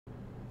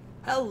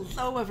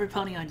Hello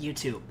everypony on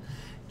YouTube.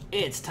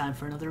 It's time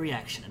for another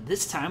reaction, and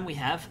this time we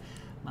have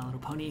My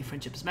Little Pony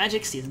Friendship is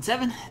Magic Season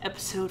 7,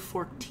 Episode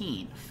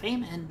 14,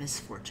 Fame and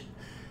Misfortune.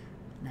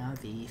 Now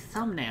the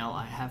thumbnail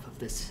I have of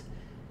this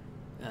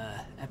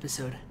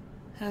episode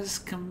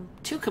has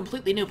two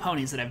completely new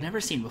ponies that I've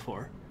never seen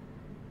before.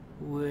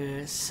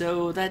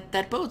 So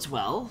that bodes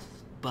well,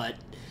 but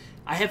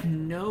I have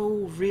no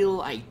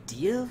real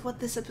idea of what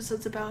this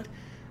episode's about.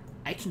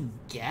 I can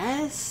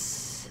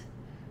guess,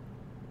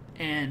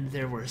 and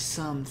there were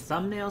some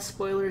thumbnail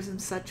spoilers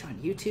and such on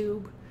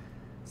YouTube.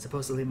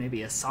 Supposedly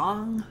maybe a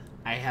song.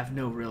 I have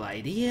no real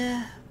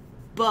idea,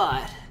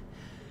 but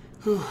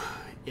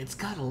it's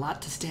got a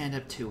lot to stand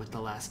up to with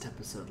the last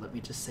episode. Let me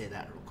just say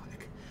that real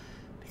quick,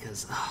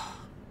 because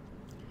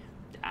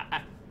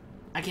I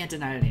can't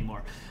deny it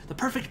anymore. The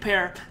Perfect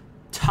Pair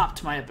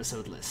topped my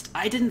episode list.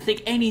 I didn't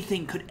think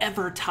anything could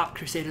ever top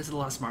Crusaders of the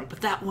Lost Mark, but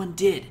that one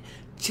did,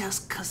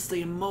 just because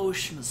the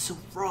emotion was so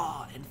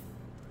raw and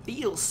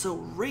feels so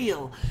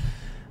real.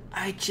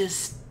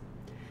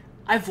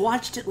 I've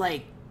watched it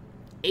like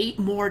 8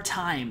 more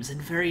times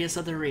in various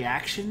other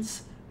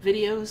reactions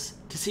videos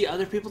to see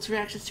other people's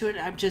reactions to it.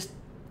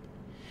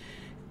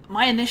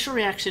 My initial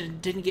reaction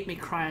didn't get me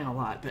crying a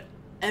lot, but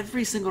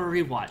every single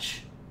rewatch,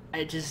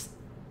 I just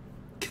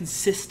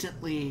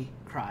consistently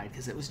cried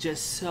because it was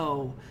just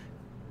so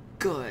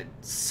good,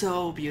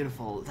 so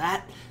beautiful.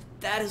 That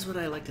is what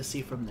I like to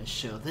see from this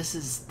show.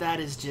 That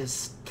is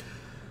just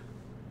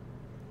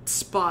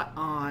spot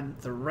on.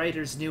 The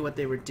writers knew what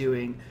they were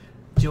doing.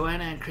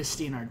 Joanna and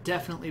Christine are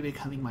definitely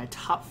becoming my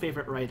top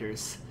favorite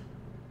writers,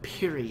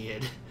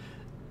 period,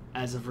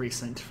 as of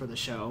recent for the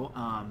show.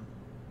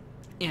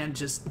 And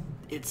just,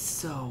 it's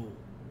so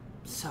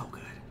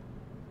good.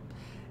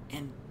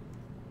 And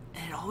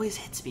it always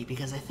hits me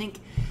because I think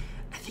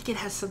it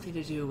has something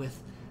to do with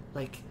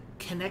like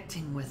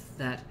connecting with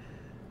that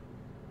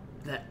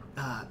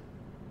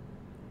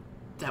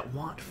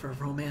want for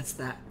romance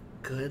that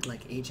good,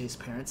 like AJ's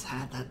parents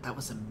had. That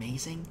was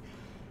amazing.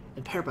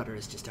 And Pear Butter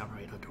is just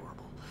downright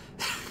adorable.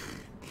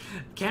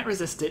 Can't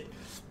resist it.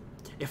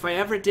 If I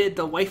ever did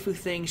the waifu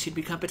thing, she'd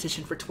be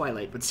competition for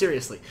Twilight, but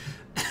seriously.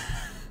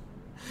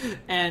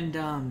 And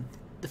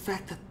the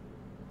fact that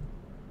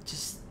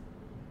just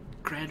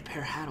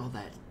Grandpere had all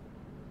that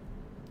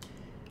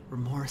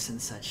remorse and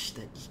such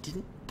that he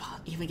didn't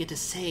even get to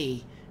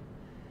say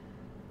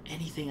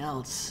anything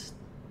else,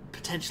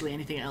 potentially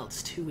anything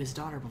else, to his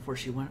daughter before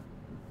she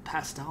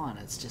passed on.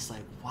 It's just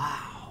like,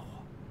 wow.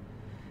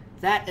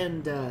 That,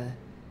 and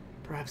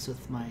perhaps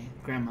with my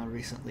grandma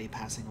recently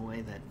passing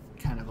away, that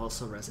kind of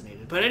also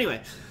resonated. But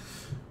anyway,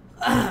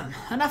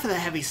 enough of the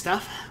heavy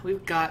stuff.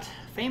 We've got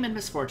Fame and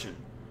Misfortune.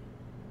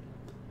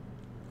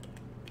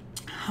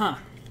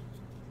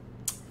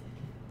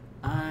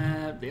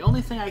 The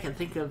only thing I can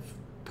think of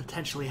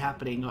potentially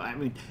happening, I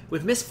mean,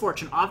 with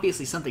Misfortune,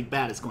 obviously something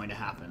bad is going to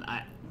happen.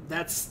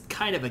 That's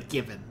kind of a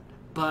given.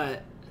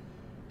 But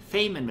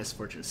Fame and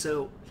Misfortune.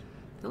 So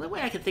the only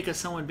way I can think of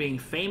someone being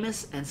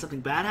famous and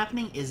something bad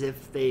happening is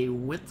if they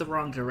went the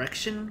wrong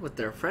direction with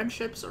their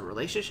friendships or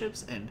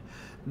relationships and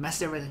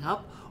messed everything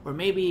up, or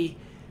maybe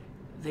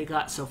they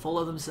got so full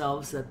of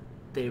themselves that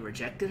they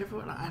rejected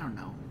everyone. I don't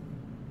know.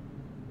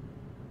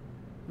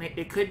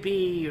 It could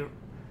be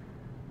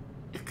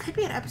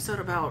an episode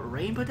about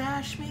Rainbow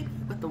Dash, maybe,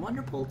 with the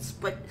Wonderbolts,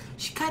 but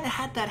she kind of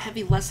had that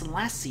heavy lesson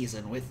last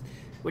season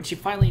when she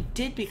finally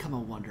did become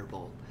a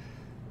Wonderbolt.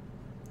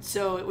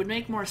 So it would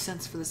make more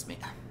sense for this.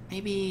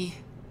 Maybe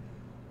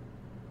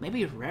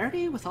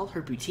Rarity with all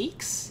her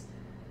boutiques?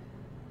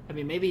 I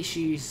mean, maybe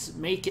she's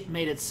made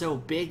it so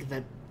big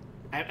that,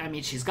 I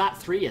mean, she's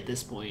got 3 at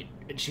this point,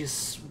 and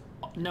she's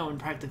known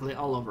practically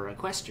all over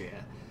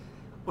Equestria.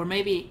 Or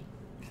maybe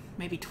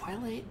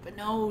Twilight, but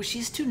no,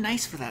 she's too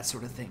nice for that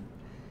sort of thing.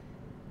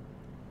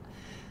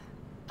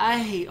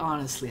 I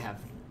honestly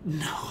have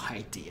no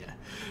idea.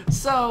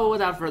 So,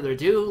 without further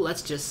ado,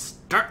 let's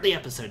just start the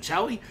episode,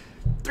 shall we?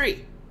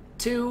 3,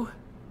 2,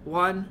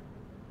 1...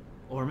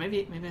 Or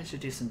maybe I should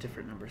do some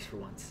different numbers for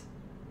once.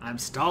 I'm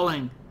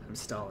stalling.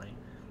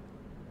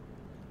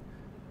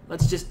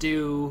 Let's just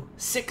do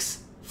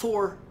 6,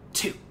 4,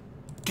 2,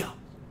 go.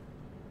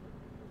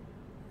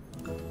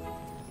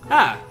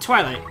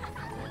 Twilight.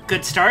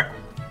 Good start.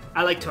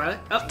 I like Twilight.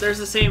 Oh, there's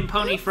the same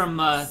pony from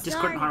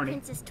Discord and Harmony.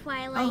 Princess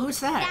Twilight. Oh, who's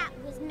that? That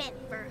was meant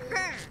for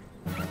her.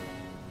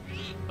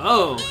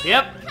 Oh,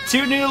 yep.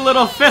 2 new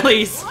little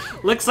fillies.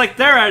 Looks like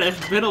they're at a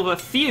middle of a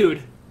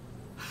feud.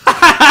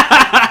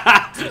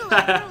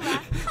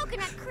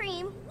 Coconut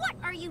Cream, what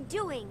are you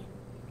doing?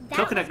 That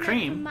Coconut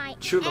Cream?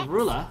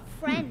 Chularula?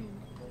 Friend.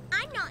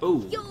 I'm not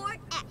your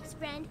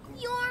ex-friend.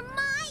 You're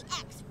my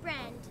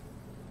ex-friend.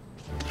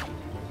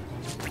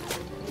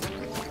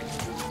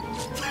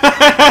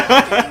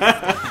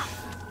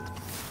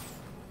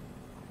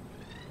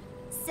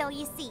 So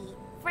you see,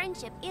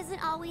 friendship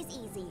isn't always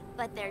easy,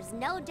 but there's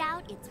no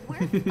doubt it's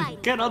worth fighting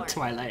for. Good old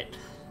Twilight.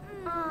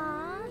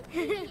 Aww.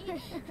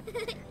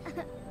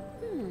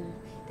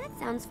 That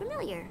sounds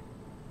familiar.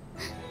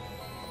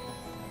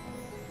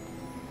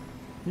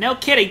 No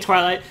kidding,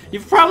 Twilight.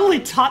 You've probably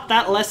taught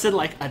that lesson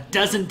like a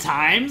dozen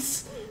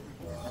times.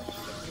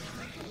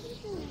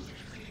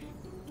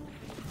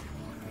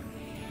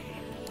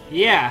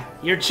 Yeah,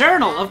 your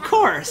journal, of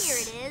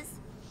course. Here it is.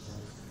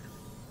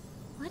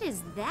 What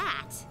is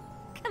that?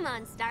 Come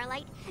on,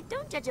 Starlight.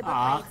 Don't judge a book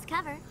by its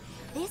cover.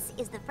 This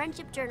is the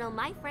friendship journal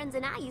my friends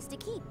and I used to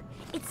keep.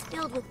 It's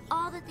filled with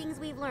all the things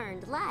we've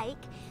learned, like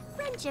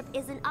friendship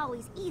isn't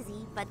always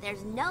easy, but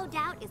there's no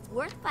doubt it's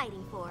worth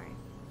fighting for.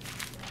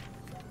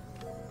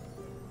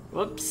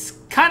 Whoops.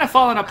 Kind of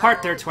falling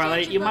apart there,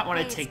 Twilight. You might want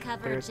to take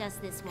cover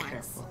just this once.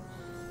 Careful.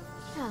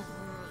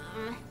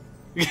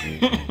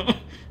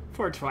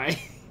 Poor Twilight.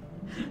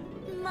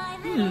 My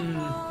little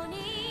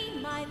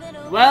pony, my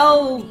little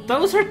Well,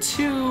 those are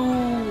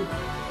two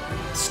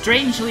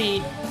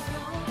strangely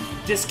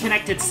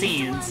disconnected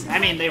scenes. I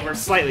mean, they were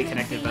slightly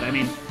connected, but I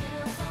mean,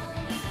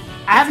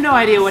 I have no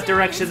idea what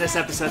direction this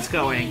episode's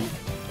going.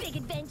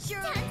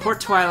 Poor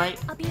Twilight.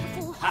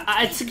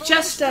 I'd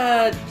suggest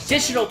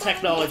digital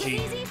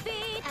technology.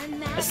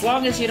 As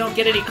long as you don't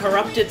get any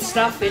corrupted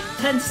stuff, it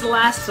tends to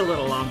last a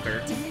little longer.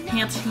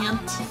 Hint,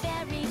 hint.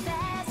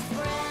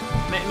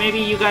 Maybe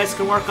you guys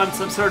can work on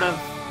some sort of,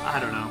 I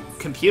don't know,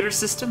 computer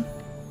system?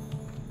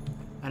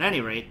 At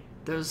any rate,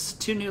 those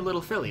two new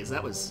little fillies,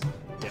 that was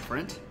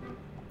different.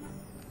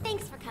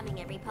 Thanks for coming,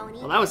 everypony.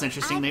 Well, that was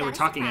interesting. They were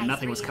talking and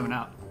nothing was coming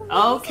out.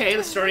 Okay,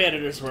 the story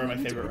editors were my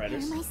favorite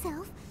writers.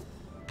 Myself.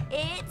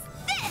 It's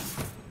this!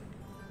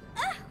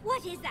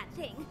 What is that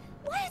thing?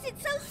 Why is it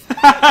so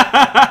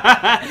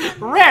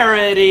special?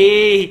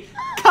 Rarity!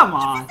 Come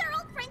on. Is this our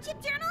old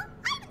friendship journal?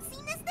 I haven't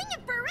seen this thing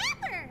in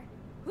forever.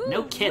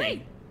 No kidding.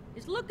 Wait.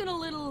 It's looking a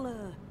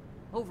little,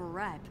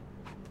 overripe.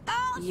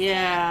 Oh,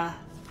 Yeah.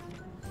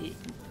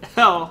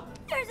 Oh.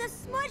 there's a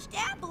smudged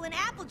apple in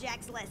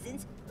Applejack's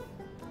lessons.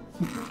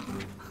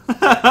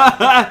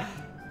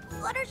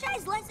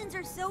 Fluttershy's lessons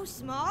are so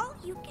small,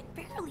 you can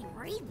barely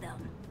read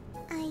them.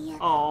 I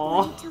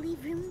wanted to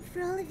leave room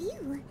for all of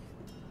you.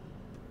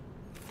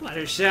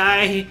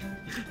 Fluttershy.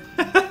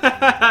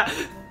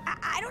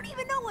 I don't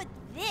even know what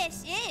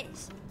this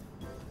is.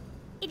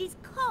 It is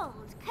called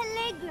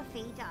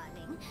calligraphy,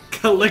 darling.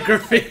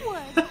 Calligraphy.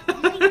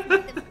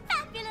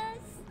 Fabulous.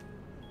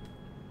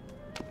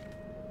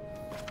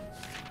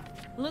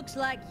 Looks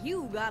like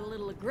you got a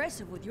little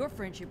aggressive with your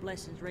friendship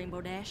lessons,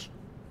 Rainbow Dash.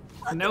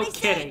 What No can I say?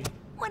 kidding.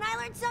 When I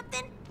learn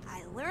something,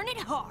 I learn it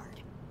hard.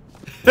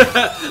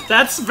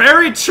 That's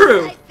very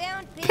true. I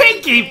found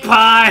Pinkie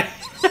Pie.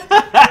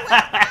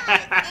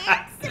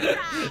 I am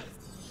surprised.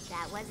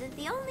 That wasn't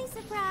the only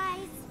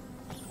surprise.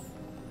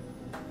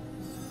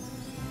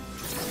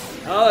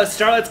 Oh,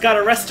 Scarlet's got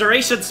a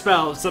restoration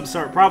spell of some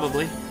sort,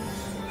 probably.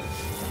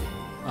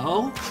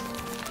 Oh?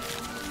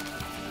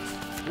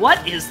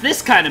 What is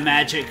this kind of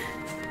magic?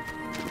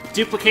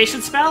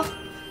 Duplication spell?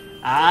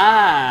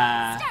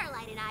 Ah.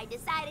 Starlight and I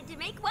decided to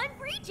make one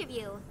for each of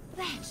you.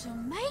 That's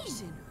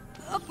amazing.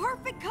 A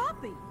perfect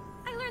copy.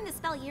 I learned the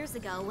spell years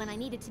ago when I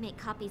needed to make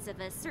copies of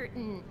a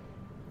certain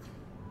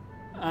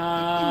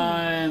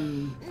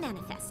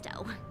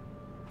manifesto.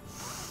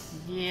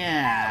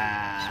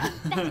 Yeah.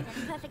 That's a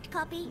perfect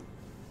copy.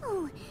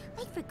 Oh,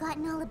 I'd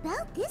forgotten all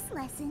about this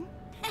lesson.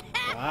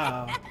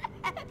 Wow.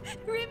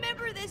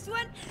 Remember this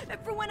one?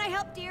 For when I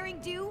helped Daring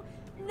do?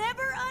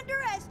 Never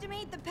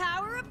underestimate the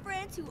power of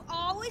friends who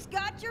always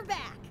got your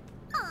back.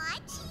 Aw,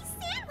 cheese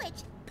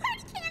sandwich!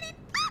 Party cannon!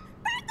 Ah,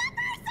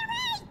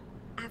 birthday!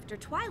 After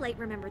Twilight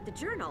remembered the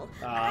journal,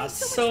 I had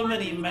so much fun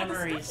many reading all the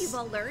memories. stuff you've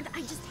all learned.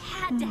 I just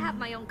had to have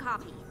my own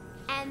copy.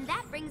 And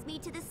that brings me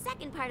to the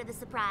second part of the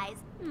surprise,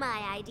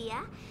 my idea.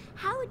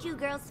 How would you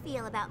girls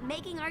feel about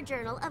making our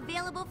journal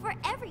available for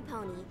every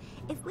pony?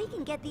 If we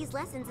can get these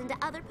lessons into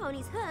other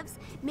ponies' hooves,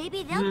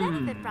 maybe they'll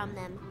benefit from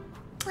them.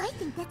 I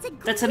think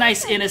That's a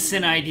nice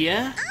innocent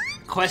idea.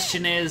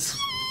 Question is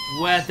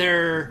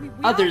whether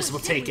others will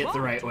take it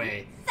the right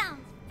way. Sounds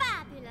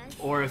fabulous.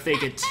 Or if they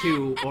get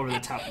too over the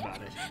top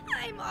about it.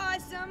 I'm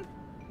awesome.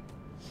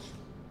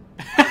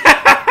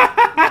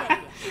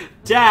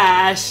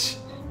 Dash!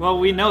 Well,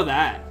 we know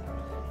that.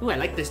 Ooh, I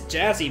like this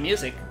jazzy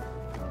music.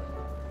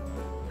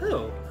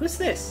 Oh, who's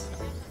this?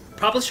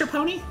 Publisher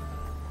Pony?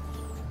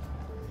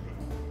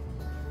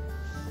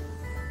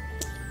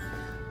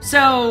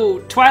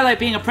 So, Twilight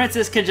being a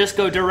princess can just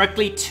go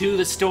directly to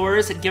the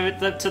stores and give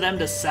it to them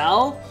to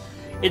sell?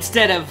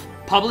 Instead of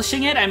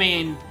publishing it? I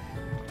mean,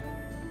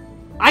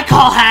 I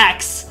call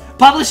hacks!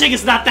 Publishing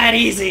is not that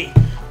easy!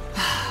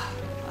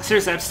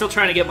 Seriously, I'm still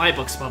trying to get my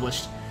books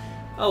published.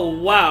 Oh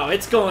wow,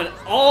 it's going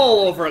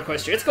all over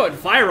Equestria. It's going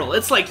viral.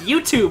 It's like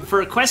YouTube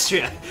for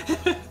Equestria.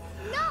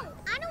 No,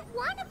 I don't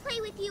want to play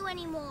with you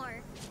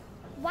anymore.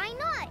 Why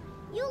not?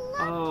 You love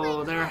playing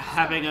Oh, they're hopscotch.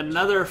 having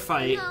another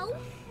fight. No,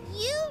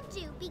 you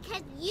do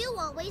because you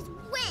always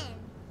win.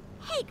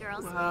 Hey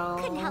girls, Well-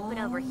 couldn't help but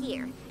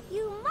overhear.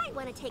 You might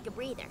want to take a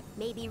breather.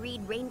 Maybe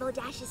read Rainbow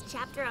Dash's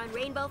chapter on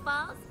Rainbow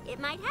Falls. It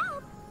might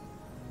help.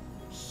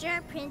 Sure,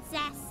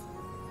 princess.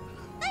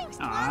 Thanks,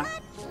 Aw.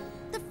 Twilight.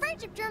 The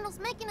friendship journal's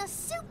making us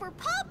super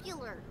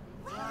popular.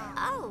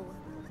 Oh,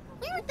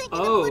 We were thinking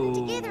of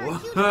putting together a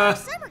huge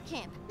summer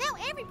camp. Now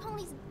every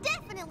pony's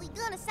definitely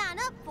gonna sign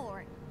up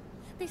for it.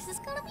 This is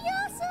gonna be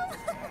awesome.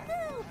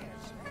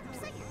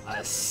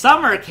 A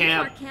summer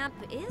camp? Summer camp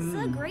is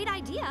a great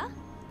idea.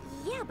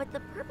 Yeah, but the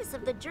purpose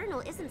of the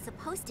journal isn't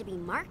supposed to be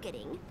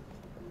marketing.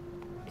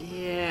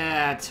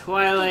 Yeah,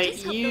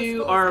 Twilight,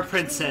 you are a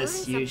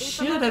princess. You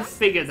should have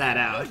figured that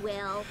out. They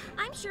will.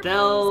 I'm sure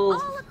They'll...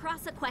 ponies all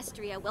across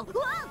Equestria will.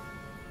 Whoa!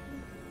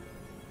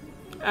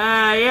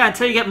 Yeah,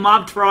 until you get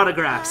mobbed for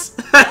autographs.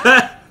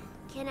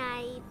 Can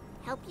I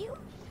help you?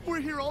 We're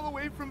here all the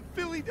way from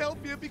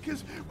Philadelphia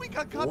because we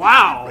got copies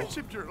Wow. of the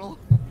friendship journal.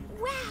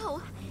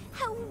 Wow,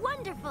 how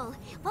wonderful.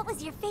 What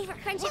was your favorite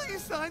friendship? Will you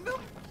sign them?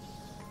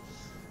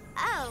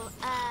 Oh,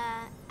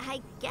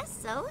 I guess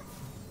so.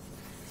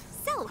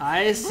 So,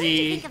 I see. What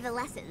did you think of the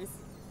lessons?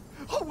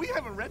 Oh, we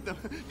haven't read them.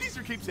 These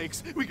are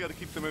keepsakes. We gotta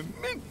keep them in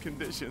mint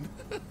condition.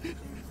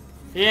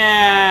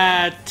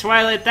 Yeah,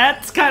 Twilight,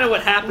 that's kind of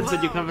what happens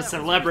when you become a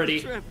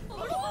celebrity.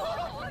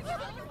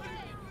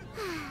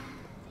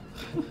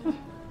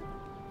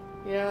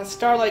 Yeah,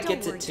 Starlight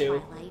gets it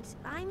too. Twilight.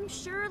 I'm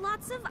sure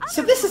lots of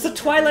So this is a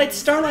Twilight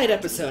Starlight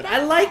episode.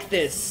 I like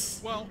this.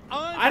 Well,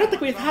 I don't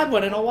think we've had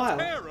one in a while.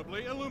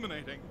 Terribly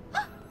illuminating.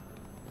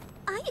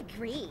 I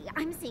agree.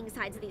 I'm seeing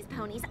sides of these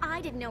ponies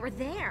I didn't know were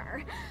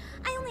there.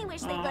 I only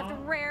wish they'd left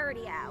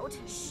Rarity out.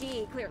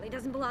 She clearly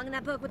doesn't belong in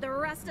that book with the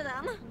rest of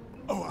them.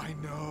 Oh, I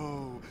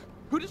know.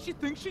 Who does she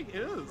think she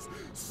is?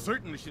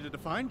 Certainly she did a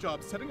fine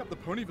job setting up the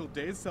Ponyville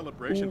Days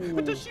celebration,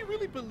 but does she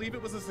really believe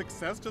it was a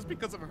success just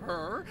because of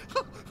her?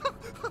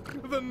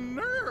 The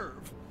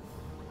nerve!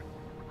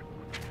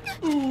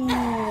 But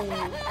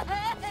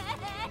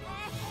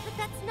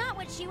that's not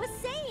what she was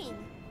saying.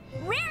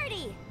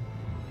 Rarity!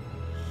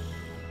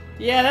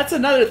 Yeah, that's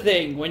another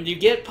thing. When you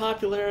get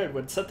popular and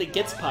when something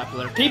gets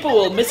popular, people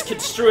will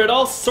misconstrue it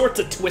all sorts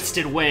of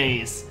twisted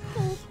ways.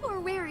 Oh, poor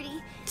Rarity.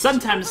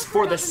 Sometimes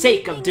for the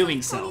sake of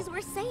doing so. Ponies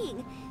were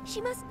saying.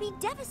 She must be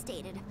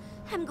devastated.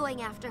 I'm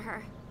going after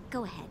her.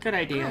 Go ahead. Good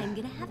idea. I'm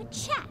gonna have a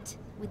chat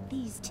with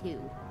these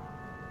two.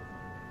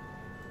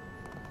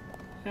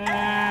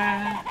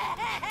 Rarity,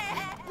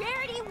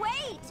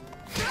 wait!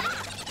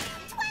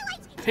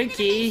 Twilight!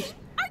 Pinky.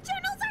 Our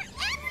journals are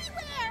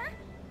everywhere!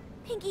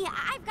 Pinky,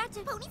 I've got to...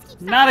 Ponies keep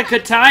Not a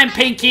good time,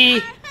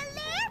 Pinky.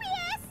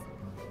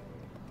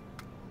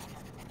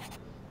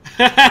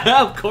 Hilarious!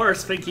 Of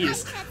course,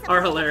 Pinkies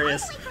are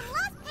hilarious.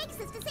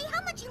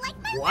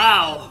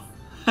 Wow.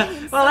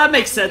 Well, that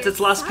makes sense. It's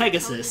Las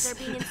Pegasus.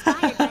 Being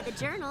inspired by the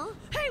journal.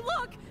 Hey,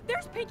 look!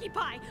 There's Pinkie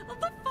Pie, the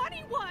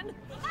funny one!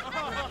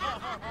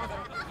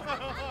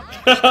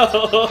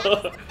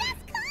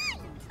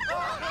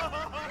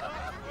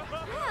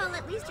 Well,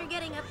 at least you're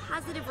getting a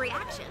positive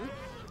reaction.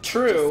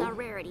 True. I saw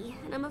Rarity,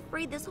 and I'm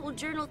afraid this whole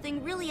journal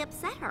thing really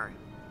upset her.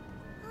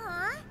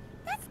 Aw,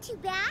 that's too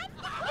bad.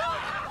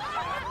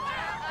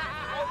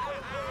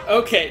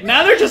 Okay,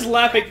 now they're just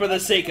laughing for the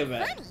sake of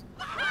it.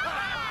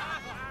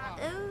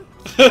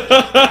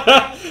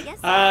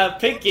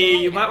 Pinky,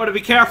 you might want to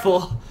be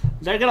careful.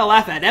 They're gonna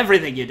laugh at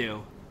everything you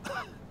do.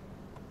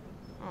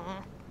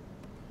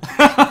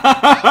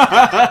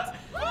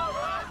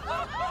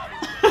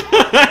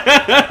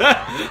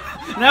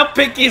 Now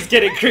Pinky's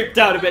getting creeped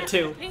out a bit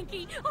too.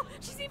 Pinky, oh,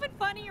 she's even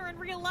funnier in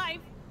real life.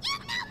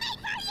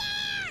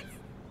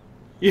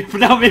 You've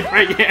known me for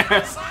years! You've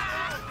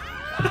known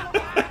me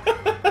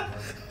for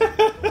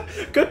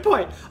years. Good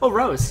point. Oh,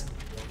 Rose.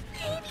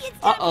 Maybe it's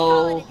time to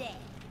call it a day.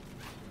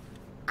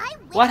 I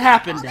wish What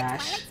happened, all the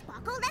Dash? Twilight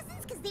Sparkle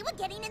lessons because they were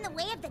getting in the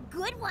way of the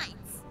good ones.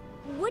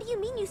 What do you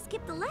mean you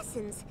skipped the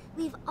lessons?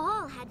 We've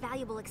all had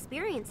valuable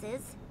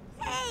experiences.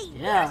 Hey,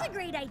 Yeah. here's a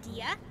great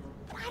idea.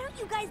 Why don't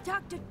you guys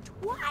talk to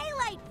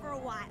Twilight for a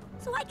while?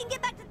 So I can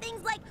get back to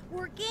things like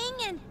working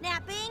and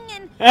napping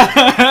and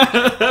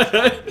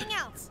anything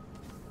else.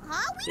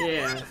 Huh? We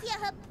don't want to hear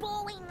her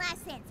boring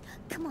lessons.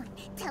 Come on,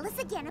 tell us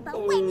again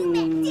about when you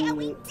met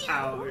Daring Do.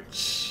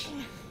 Ouch.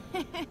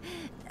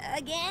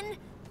 Again?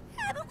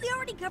 Haven't we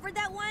already covered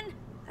that one?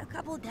 A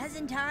couple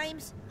dozen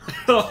times?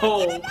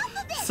 Oh,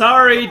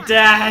 sorry,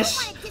 Dash.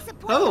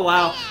 Oh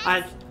wow,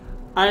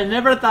 I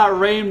never thought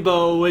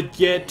Rainbow would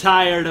get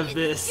tired of Just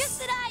this.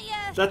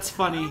 that That's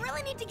funny. I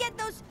really need to get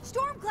those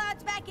storm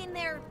clouds back in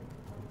their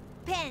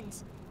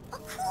pens. Oh,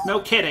 cool. No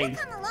kidding. We'll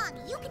come along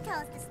and you can tell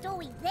us the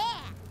story there.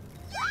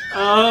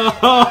 Oh,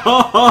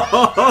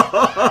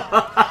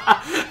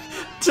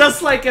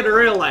 just like in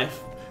real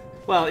life.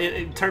 Well,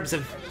 in terms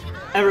of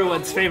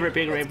everyone's favorite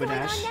being Rainbow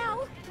Dash.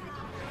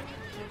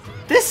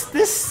 This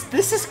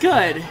is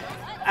good.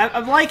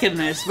 I'm liking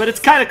this, but it's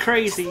kind of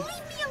crazy. Leave me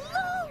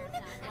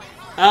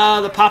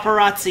alone. The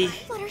paparazzi,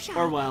 Fluttershy,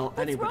 or well, what's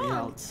anybody wrong?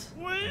 else.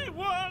 We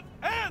want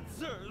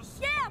answers!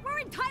 Yeah, we're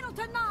entitled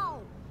to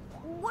know.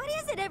 What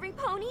is it,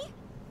 everypony?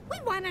 We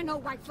want to know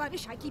why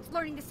Fluttershy keeps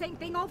learning the same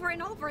thing over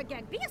and over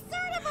again. Be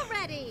assertive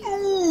already.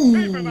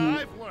 Even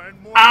I've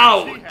learned more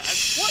Ouch. than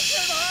she has. What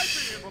can I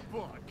be in a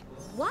book?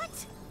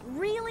 What?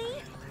 Really?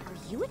 Are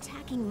you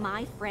attacking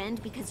my friend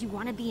because you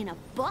want to be in a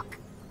book?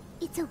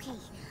 It's okay.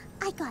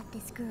 I got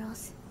this,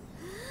 girls.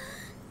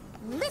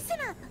 Listen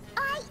up.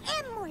 I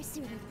am more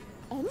suited.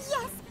 And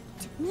yes,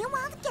 it took me a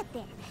while to get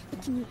there.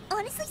 But can you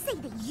honestly say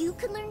that you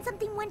could learn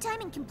something one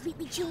time and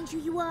completely change who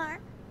you are?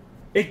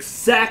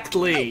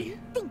 Exactly. I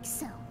think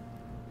so.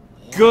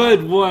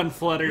 Good one, You're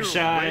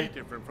Fluttershy. way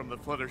different from the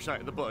Fluttershy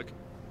in the book.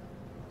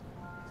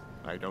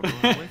 I don't know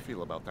how I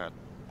feel about that.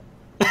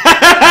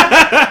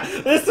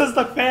 This is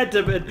the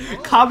fandom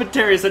and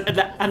commentaries and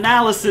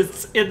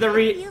analysis in the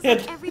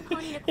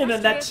in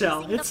a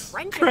nutshell. It's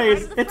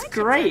crazy. It's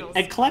great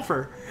and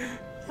clever.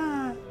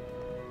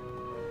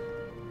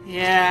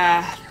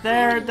 Yeah,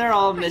 they're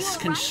all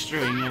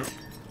misconstruing it.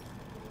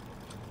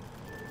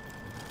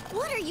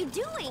 What are you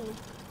doing?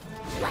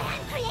 Why,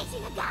 I'm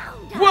creating a gown.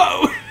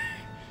 Whoa!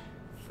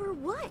 For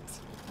what?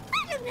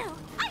 I don't know.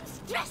 I'm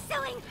stress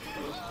sewing.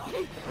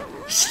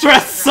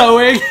 Stress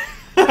sewing.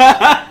 To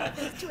at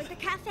the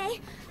cafe,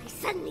 I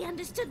suddenly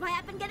understood why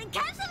I've been getting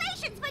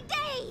cancellations for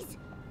days.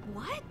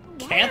 What?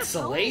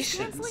 Cancellations?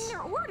 Why are canceling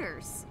their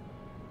orders?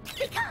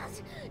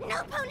 Because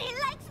no pony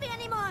likes me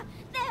anymore.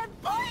 They're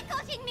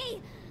boycotting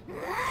me.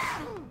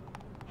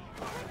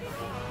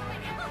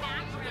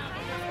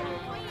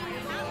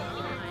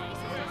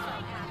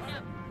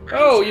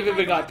 Oh, you've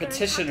even got After I talk to those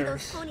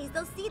petitioners. ponies,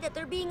 they'll see that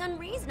they're being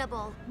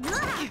unreasonable.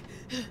 I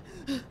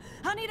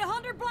need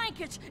 100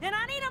 blankets, and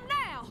I need them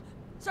now.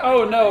 So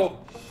Oh no.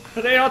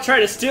 Are they all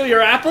trying to steal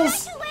your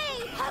apples? Get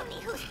away, pony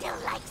who still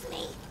likes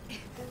me.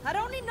 I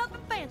don't need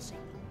nothing fancy.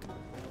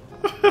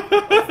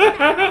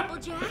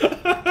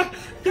 Applejack?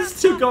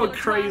 These two going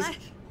Popular, crazy.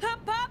 Twilight. I'm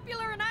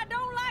popular, and I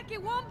don't like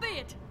it one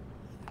bit.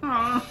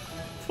 Aw,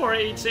 poor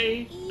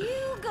AJ.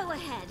 You go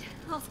ahead.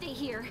 I'll stay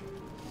here.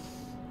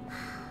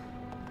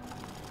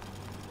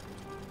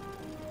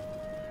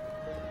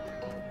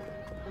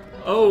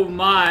 Oh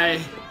my.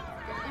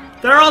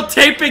 They're all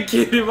taping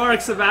cutie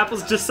marks of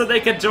apples just so they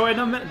can join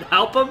them and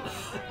help them?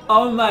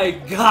 Oh my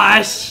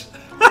gosh.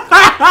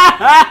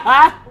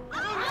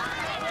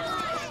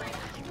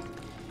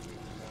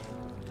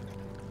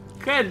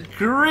 Good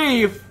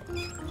grief.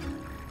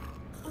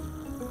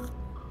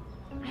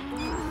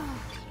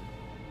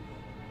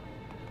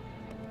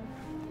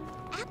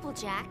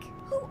 Applejack?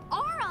 Who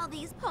are all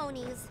these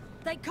ponies?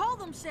 They call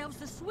themselves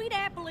the Sweet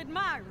Apple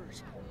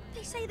Admirers.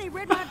 They say they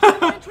read my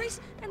journal entries,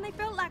 and they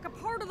felt like a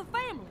part of the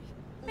family.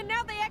 And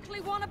now they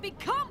actually want to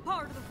become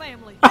part of the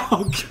family.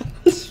 Oh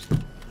gosh.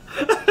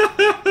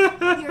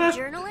 Your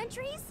journal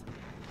entries?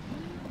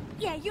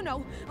 Yeah, you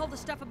know, all the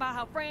stuff about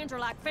how friends are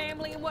like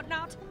family and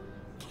whatnot.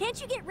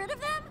 Can't you get rid of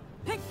them?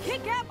 And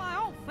kick out my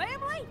own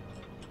family?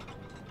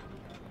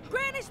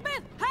 Granny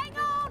Smith, hang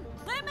on!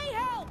 Let me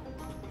help!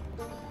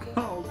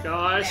 Oh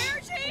gosh.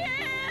 There she is!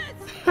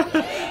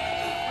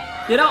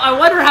 You know, I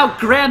wonder how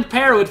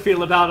Grandpa would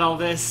feel about all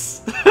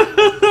this.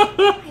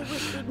 I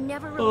wish we'd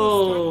never released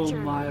Oh that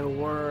journal. my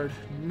word.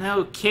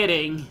 No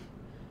kidding.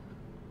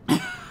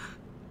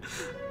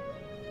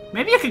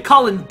 Maybe you could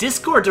call in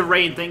Discord to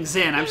rein things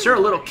in. I'm sure a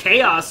little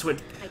chaos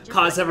would I just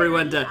cause looked at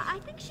everyone her, to I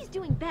think she's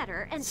doing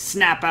better, and...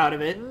 snap out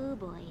of it. Oh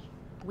boy.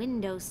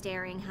 Window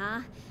staring,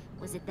 huh?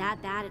 Was it that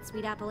bad at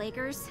Sweet Apple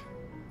Acres?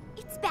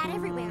 It's bad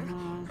everywhere.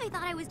 I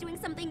thought I was doing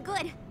something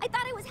good. I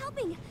thought I was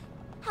helping.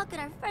 How could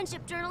our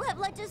friendship journal have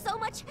led to so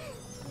much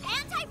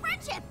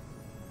anti-friendship?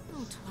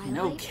 Oh, Twilight.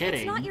 No kidding.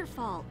 It's not your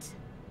fault.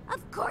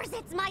 Of course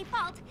it's my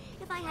fault.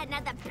 If I hadn't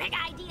had the big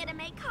idea to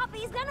make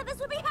copies, none of this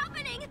would be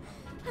happening.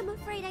 I'm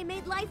afraid I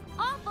made life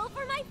awful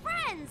for my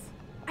friends.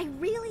 I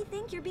really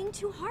think you're being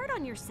too hard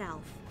on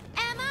yourself.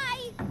 Am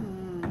I?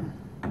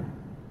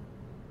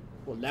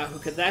 Well, now who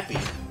could that be?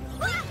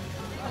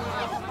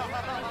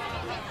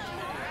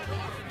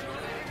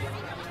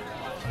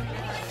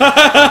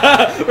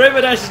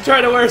 Raven Ash is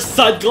trying to wear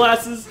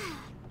sunglasses,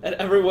 and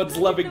everyone's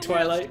loving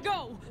Twilight.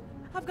 Go!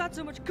 I've got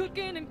so much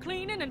cooking and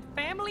cleaning and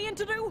familying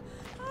to do.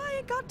 I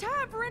ain't got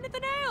time for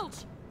anything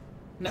else.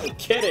 No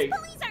kidding.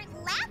 Police aren't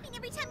laughing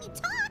every time you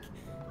talk.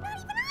 Not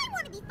even I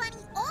want to be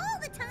funny all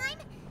the time.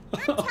 I'm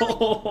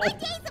telling you, my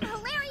days of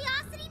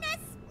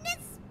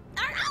hilariousness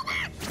are over.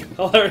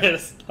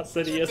 Hilarious. You think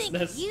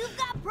Insidiousness. you've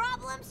got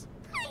problems?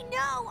 I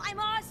know I'm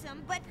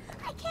awesome, but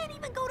I can't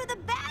even go to the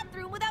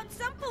bathroom without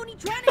some pony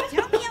trying to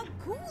tell me how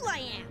cool I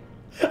am.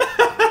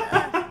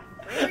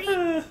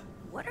 Rarity,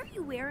 what are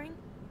you wearing?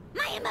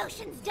 My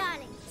emotions,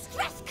 darling.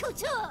 Stress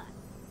couture.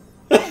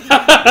 If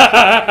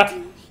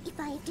I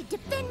have to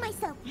defend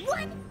myself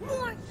one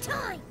more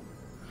time.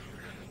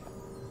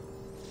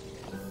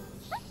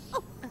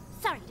 Oh,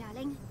 sorry,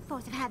 darling.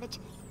 Force of habit.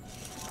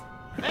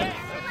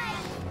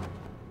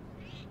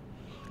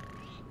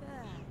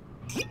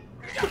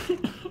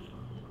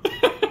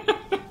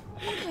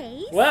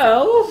 Okay,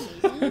 Well,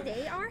 so maybe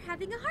they are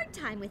having a hard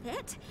time with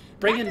it.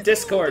 bring That in doesn't mean you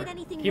Discord. did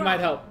anything He might wrong.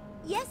 help.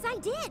 Yes, I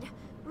did.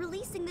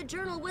 Releasing the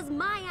journal was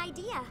my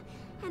idea,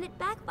 and it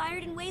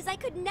backfired in ways I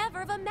could never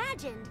have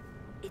imagined.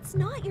 It's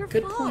not your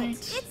Good fault. point.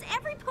 It's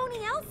every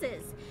pony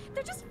else's.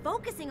 They're just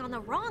focusing on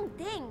the wrong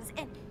things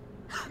and...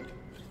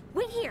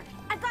 Wait here.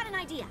 I've got an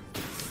idea.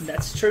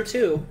 That's true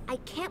too. I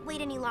can't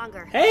wait any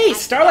longer. Hey,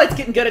 Starlight's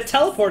getting good at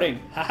teleporting.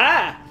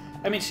 Haha.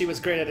 I mean, she was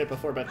great at it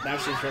before, but now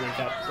she's really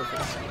got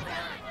perfect.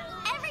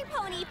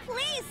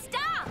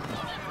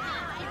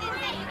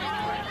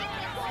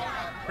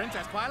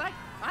 Princess Twilight,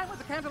 I'm with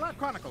the Canterlot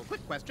Chronicle.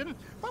 Quick question.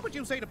 What would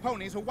you say to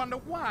ponies who wonder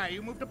why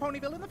you moved to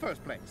Ponyville in the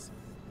first place?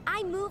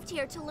 I moved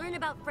here to learn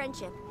about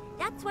friendship.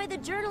 That's why the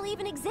journal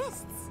even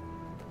exists.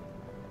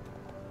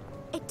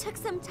 It took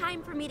some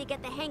time for me to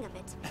get the hang of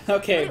it.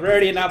 Okay,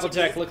 Rarity and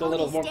Applejack look a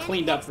little more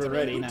cleaned up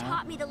already now.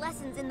 Taught me the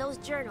lessons in those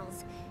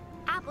journals.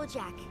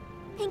 Applejack,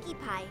 Pinkie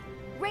Pie,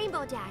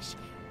 Rainbow Dash,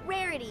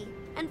 Rarity,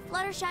 and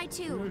Fluttershy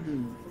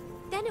too.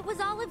 Then it was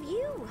all of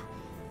you.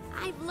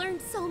 I've learned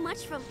so much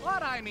from...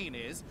 What I mean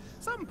is,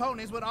 some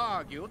ponies would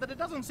argue that it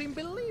doesn't seem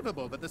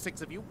believable that the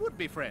 6 of you would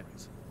be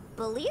friends.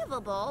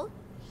 Believable?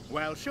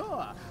 Well,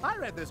 sure. I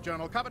read this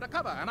journal cover to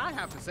cover, and I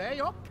have to say,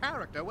 your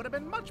character would have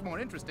been much more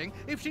interesting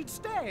if she'd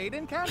stayed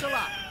in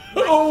Canterlot.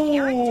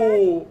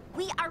 Oh!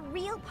 We are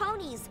real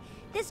ponies.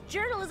 This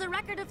journal is a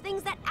record of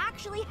things that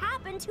actually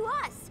happened to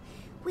us.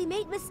 We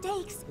made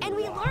mistakes, and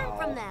we learned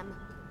from them.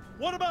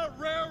 What about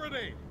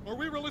Rarity? Are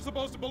we really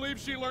supposed to believe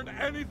she learned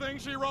anything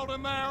she wrote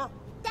in there?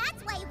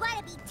 That's why you want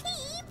to be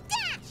Team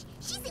Dash.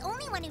 She's the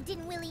only one who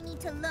didn't really need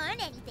to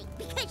learn anything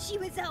because she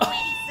was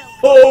already so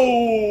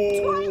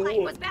Oh!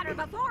 Twilight was better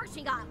before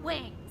she got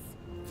wings.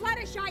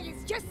 Fluttershy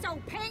is just so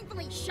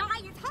painfully shy,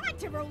 it's hard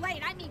to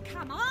relate. I mean,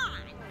 come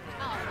on.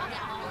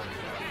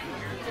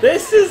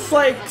 This is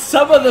like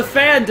some of the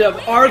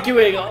fandom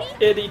arguing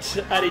at each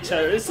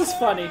other. This is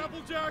funny.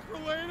 Applejack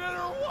related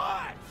or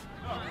what?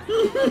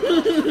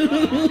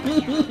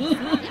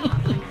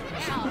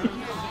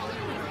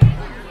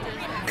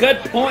 Good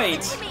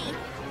point.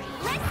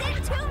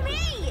 Listen to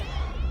me!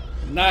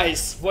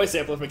 Nice voice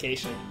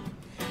amplification.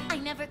 I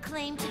never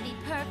claimed to be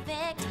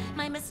perfect.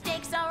 My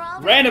mistakes are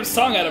all Random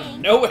song out of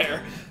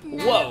nowhere.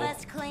 None Whoa. of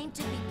us claim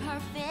to be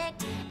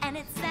perfect, and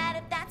it's sad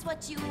if that's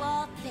what you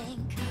all think.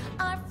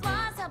 Our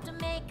flaws help to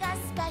make us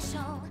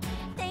special.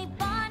 They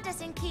bond us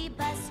and keep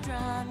us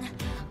strong.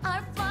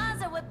 Our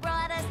flaws are what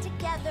brought us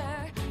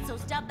together. So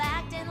stop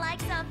acting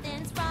like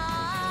something's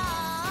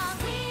wrong.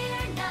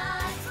 We're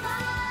not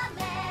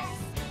flawless.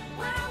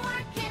 We're a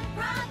work in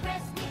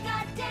progress. We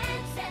got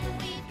dents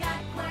and we got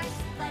quirks,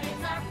 but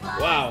it's our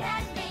flaws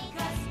that make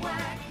us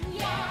work.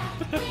 Yeah,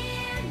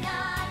 we're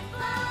not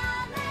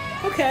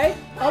flawless. Okay,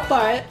 I'll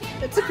buy it.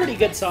 It's a pretty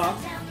good song.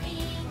 Tell me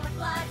what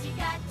flaws you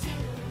got too,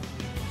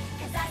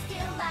 'cause I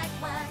still like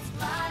what's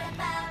flawed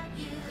about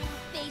you.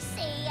 They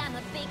say I'm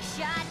a big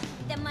shot,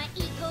 that my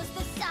ego's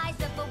the size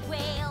of a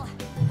whale.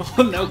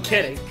 Oh, no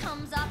kidding.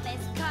 Comes off as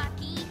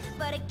cocky,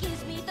 but it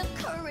gives me the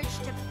courage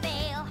to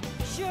fail.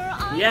 Sure,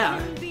 I Yeah.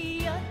 can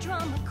be a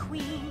drama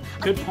queen.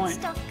 Good a bit point.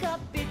 Stuck up,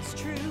 it's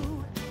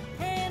true.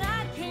 And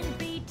I can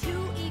be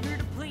too eager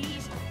to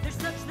please. There's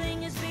such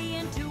thing as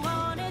being too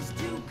honest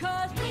too,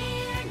 'cause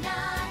We're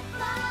not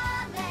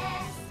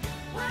flawless.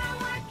 We're a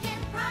work in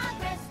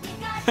progress. We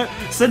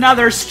got So now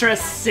they're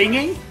stressed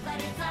singing? but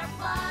it's our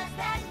flaws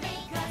that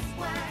make us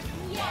work.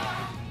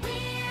 Yeah,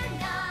 we're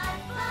not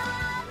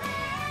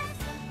flawless.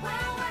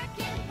 We're a work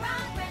in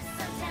progress.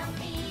 So tell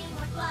me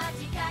what flaws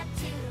you got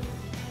too,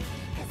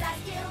 'cause I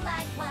still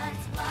like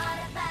what's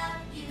flawed about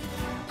you.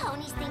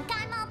 Ponies think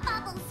I'm all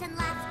bubbles and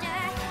laughter,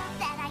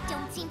 that I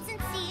don't seem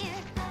sincere.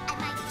 I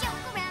might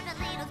joke around a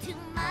little too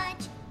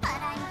much, but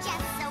I'm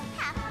just so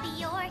happy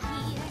you're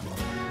here.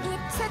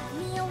 It took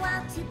me a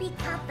while to be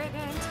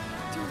confident,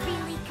 to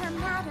really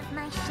come out of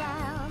my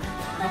shell.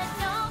 But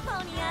no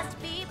pony has to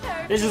be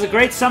perfect. This is a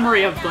great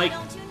summary of, like,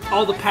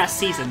 all the past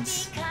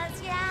seasons.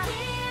 Because, yeah,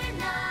 we're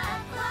not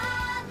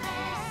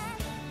flawless.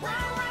 We're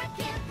a work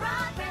in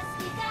progress.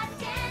 We got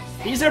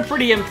dents These are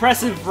pretty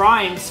impressive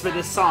rhymes for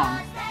this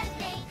song. that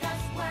make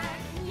us work.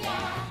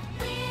 Yeah,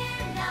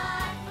 we're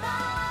not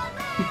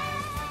flawless.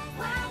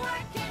 We're a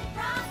work in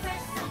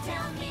progress. So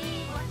tell me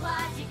what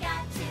flaws you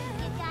got too.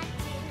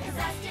 'Cause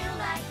I still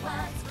like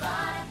what's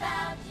flawed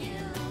about you.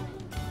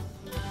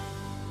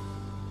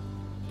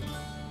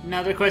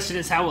 Now the question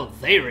is, how will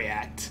they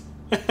react?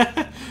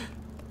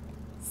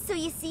 So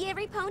you see,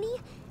 every pony?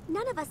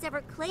 None of us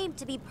ever claimed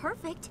to be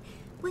perfect.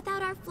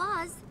 Without our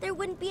flaws, there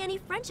wouldn't be any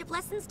friendship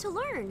lessons to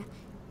learn.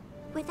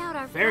 Without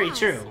our Very flaws,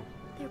 true.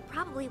 there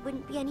probably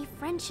wouldn't be any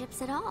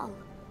friendships at all.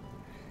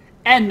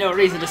 And no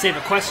reason to save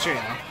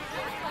Equestria.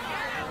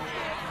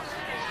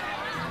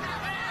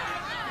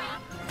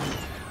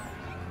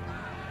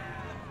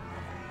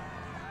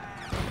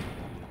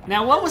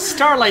 Now, what was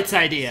Starlight's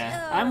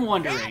idea? I'm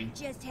wondering. That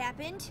just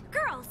happened.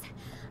 Girls,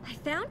 I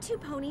found 2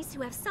 ponies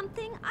who have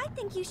something I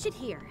think you should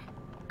hear.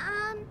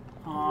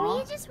 Aw.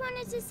 We just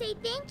wanted to say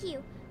thank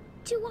you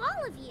to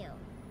all of you.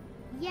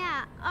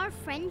 Yeah, our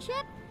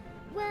friendship?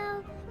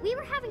 Well, we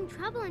were having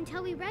trouble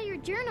until we read your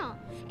journal.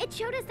 It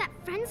showed us that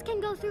friends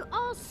can go through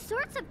all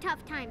sorts of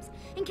tough times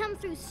and come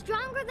through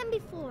stronger than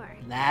before.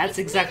 That's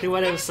exactly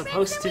what I was Better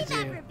supposed to friends than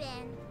do. we've ever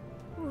been.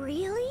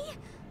 Really?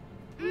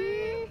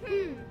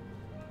 Mm-hmm.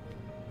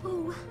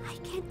 Oh, I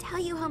can't tell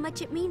you how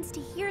much it means to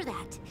hear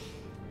that.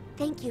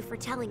 Thank you for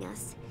telling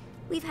us.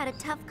 We've had a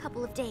tough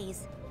couple of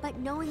days, but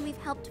knowing we've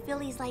helped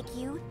fillies like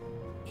you,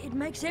 it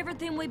makes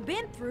everything we've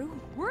been through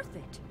worth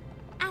it.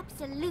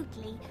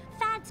 Absolutely.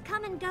 Fads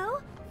come and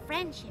go.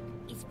 Friendship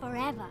is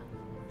forever.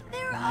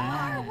 There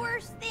Ah. are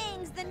worse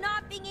things than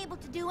not being able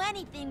to do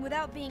anything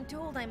without being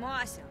told I'm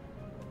awesome.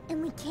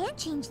 And we can't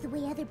change the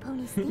way other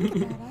ponies think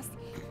about us,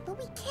 but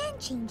we can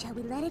change how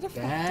we let it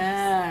affect us.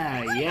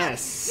 Ah,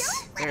 yes.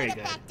 Don't let Very it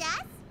good. affect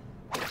us.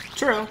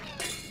 True.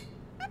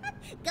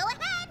 Go ahead,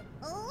 laugh.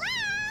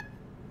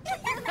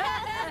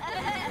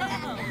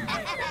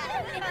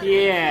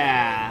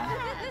 Yeah.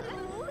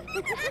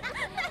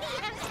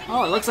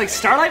 Oh, it looks like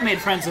Starlight made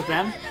friends with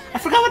them. I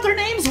forgot what their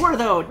names were,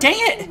 though. Dang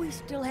it! We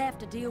still have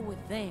to deal with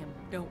them,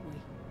 don't we?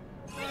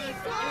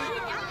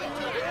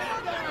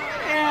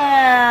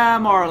 Yeah,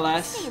 more or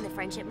less. Stay in the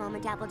friendship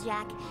moment,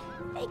 Applejack.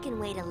 They can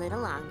wait a little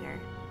longer.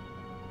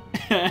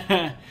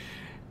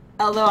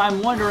 Although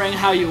I'm wondering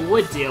how you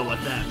would deal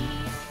with them.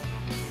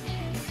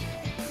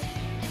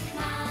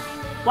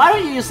 Why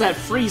don't you use that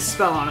freeze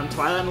spell on them,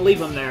 Twilight, and leave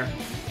them there?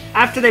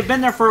 After they've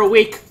been there for a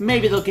week,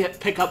 maybe they'll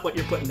pick up what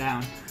you're putting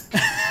down.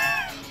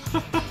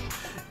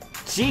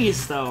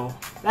 Jeez, though.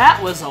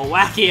 That was a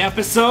wacky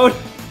episode.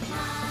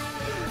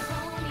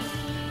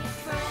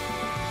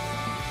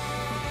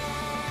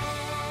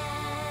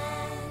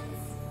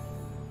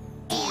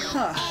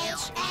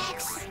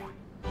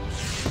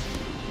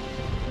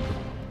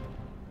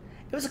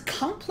 It was a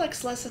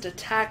complex lesson to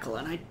tackle,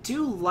 and I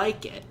do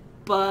like it,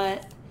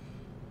 but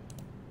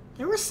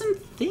there were some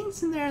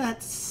things in there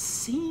that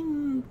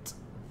seemed,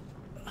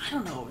 I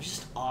don't know,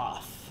 just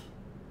off.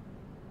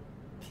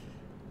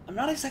 I'm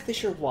not exactly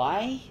sure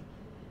why.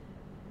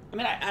 I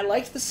mean, I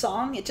liked the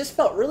song, it just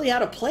felt really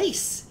out of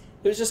place.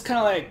 It was just kind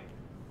of like,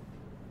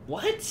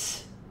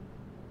 what?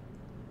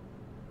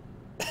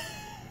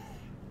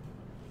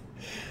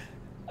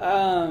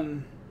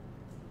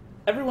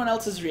 Everyone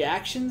else's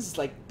reactions,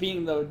 like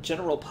being the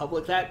general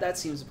public, that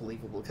seems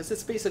believable, because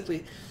it's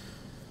basically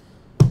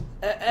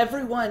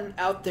everyone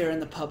out there in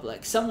the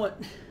public.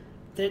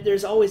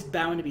 There's always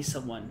bound to be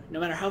someone, no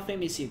matter how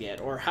famous you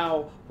get, or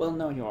how well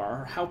known you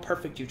are, or how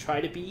perfect you try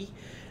to be,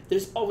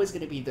 there's always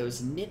going to be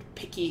those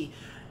nitpicky,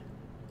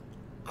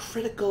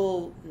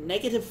 critical,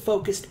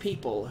 negative-focused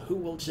people who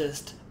will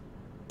just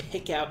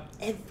pick out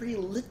every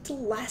little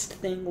last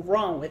thing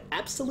wrong with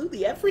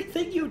absolutely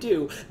everything you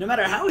do, no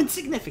matter how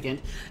insignificant,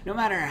 no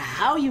matter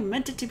how you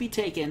meant it to be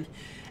taken,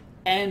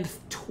 and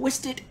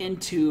twist it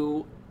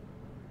into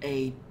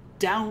a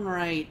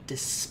downright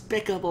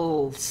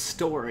despicable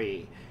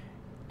story.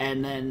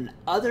 And then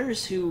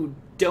others who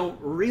don't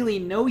really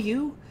know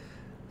you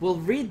will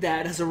read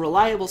that as a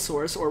reliable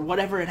source, or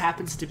whatever it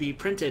happens to be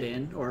printed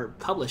in or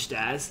published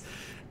as,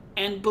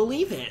 and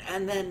believe it,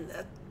 and then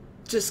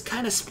just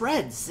kind of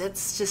spreads.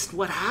 That's just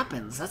what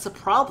happens. That's a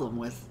problem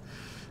with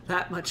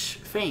that much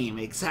fame.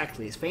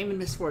 Exactly. It's fame and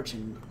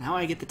misfortune. Now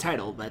I get the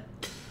title, but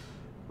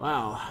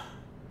wow.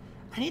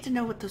 I need to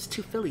know what those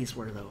two fillies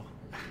were, though.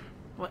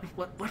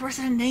 What were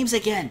their names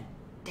again?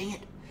 Dang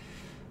it.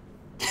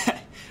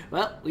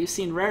 Well, we've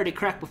seen Rarity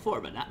crack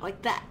before, but not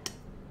like that.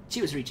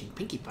 She was reaching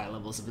Pinkie Pie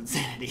levels of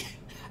insanity.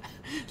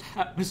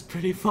 That was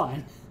pretty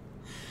fun.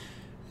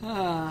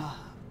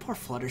 Poor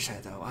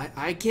Fluttershy, though.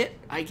 I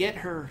get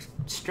her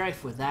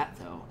strife with that,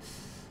 though.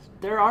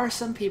 There are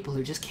some people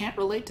who just can't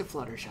relate to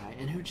Fluttershy,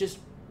 and who just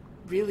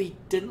really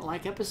didn't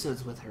like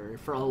episodes with her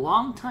for a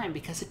long time,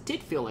 because it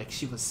did feel like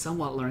she was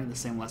somewhat learning the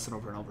same lesson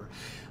over and over.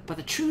 But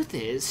the truth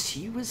is,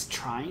 she was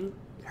trying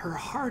her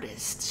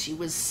hardest. She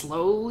was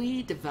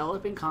slowly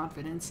developing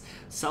confidence,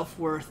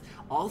 self-worth,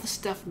 all the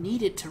stuff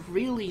needed to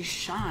really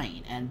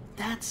shine, and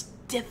that's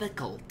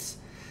difficult.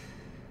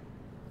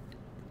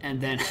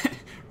 And then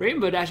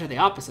Rainbow Dash had the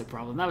opposite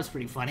problem. That was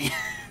pretty funny.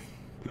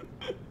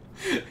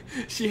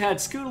 She had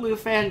Scootaloo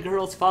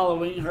fangirls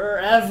following her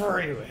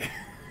everywhere.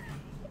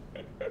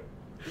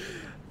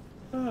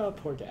 Oh,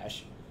 poor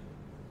Dash.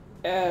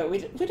 We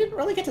didn't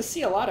really get to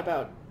see a lot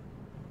about,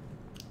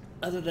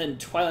 other than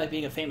Twilight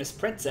being a famous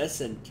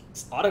princess and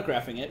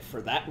autographing it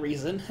for that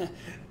reason,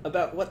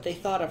 about what they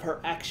thought of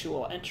her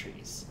actual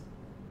entries.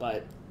 But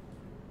it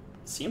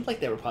seemed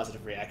like there were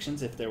positive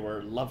reactions if there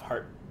were love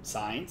heart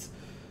signs.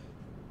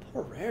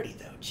 Poor Rarity,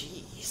 though,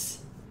 jeez.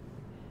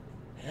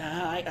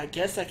 Yeah, I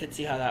guess I could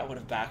see how that would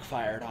have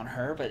backfired on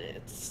her, but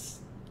it's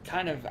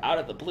kind of out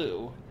of the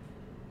blue.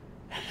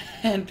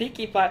 And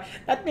Pinkie Pie,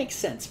 that makes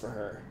sense for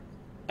her.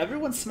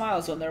 Everyone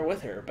smiles when they're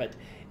with her, but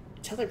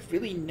until they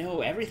really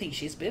know everything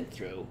she's been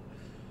through,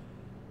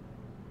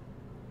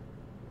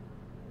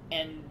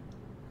 and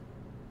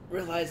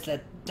realize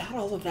that not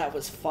all of that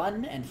was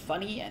fun and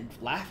funny and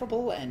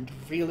laughable and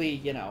really,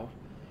 you know...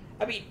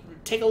 I mean,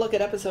 take a look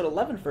at episode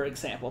 11, for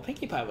example.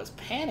 Pinkie Pie was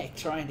panicked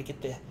trying to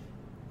get the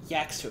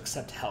yaks to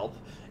accept help.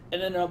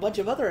 And then in a bunch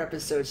of other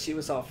episodes, she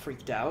was all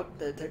freaked out.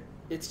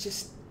 It's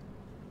just...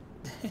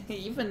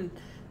 even...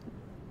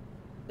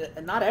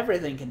 not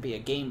everything can be a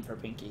game for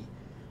Pinkie.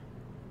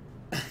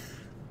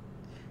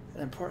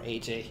 And poor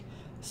AJ.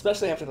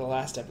 Especially after the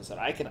last episode.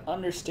 I can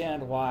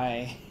understand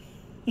why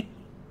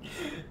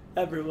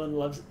everyone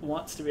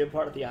wants to be a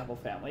part of the Apple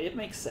family. It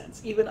makes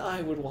sense. Even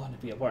I would want to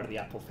be a part of the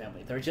Apple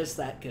family. They're just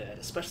that good,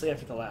 especially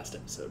after the last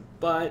episode.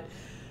 But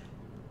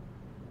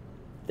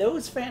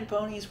those fan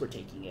ponies were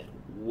taking it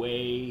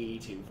way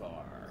too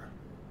far.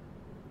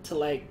 to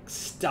like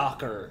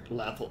stalker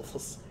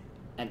levels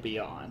and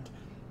beyond.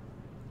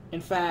 In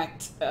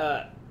fact,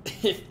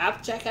 if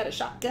Applejack had a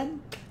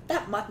shotgun,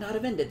 that might not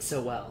have ended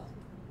so well.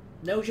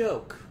 No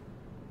joke.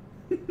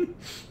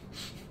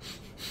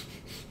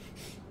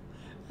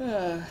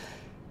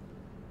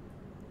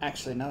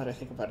 Actually, now that I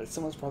think about it,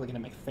 someone's probably going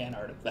to make fan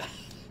art of that.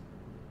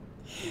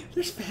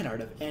 There's fan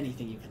art of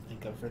anything you can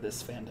think of for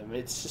this fandom.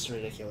 It's just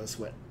ridiculous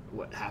what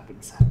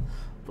happens.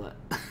 But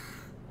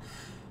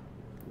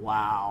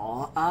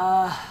wow.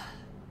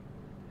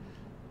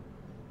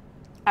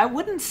 I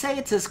wouldn't say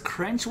it's as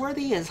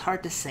cringeworthy as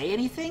Hard to Say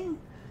Anything,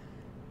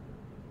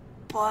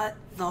 but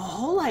the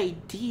whole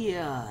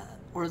idea,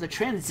 or the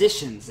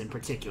transitions in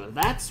particular,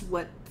 that's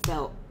what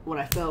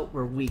I felt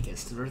were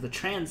weakest, were the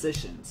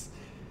transitions.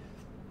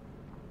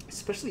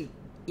 Especially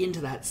into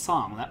that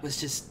song. That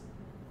was just,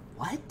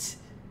 what?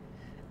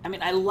 I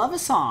mean, I love a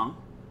song.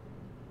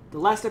 The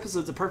last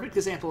episode's a perfect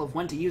example of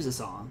when to use a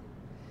song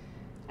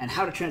and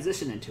how to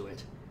transition into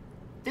it.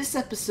 This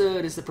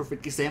episode is the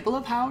perfect example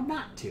of how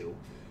not to.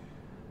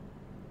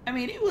 I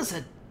mean, it was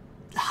a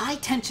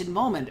high-tension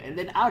moment, and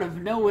then out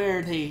of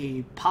nowhere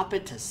they pop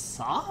it to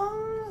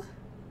song?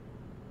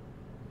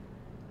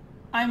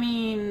 I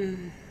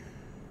mean,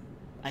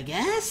 I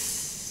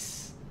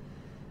guess?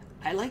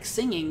 I like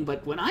singing,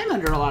 but when I'm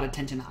under a lot of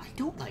tension, I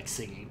don't like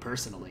singing,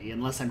 personally,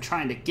 unless I'm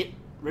trying to get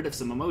rid of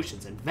some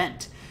emotions and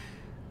vent.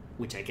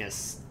 Which I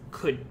guess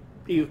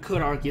you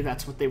could argue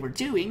that's what they were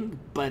doing,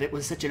 but it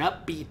was such an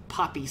upbeat,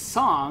 poppy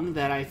song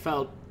that I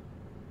felt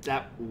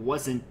that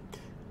wasn't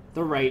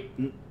the right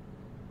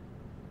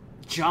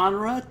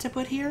genre to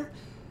put here.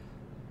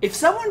 If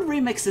someone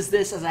remixes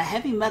this as a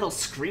heavy metal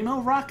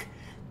screamo rock,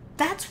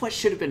 that's what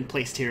should have been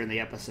placed here in the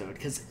episode.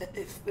 Because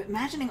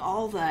imagining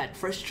all that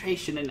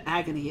frustration and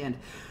agony and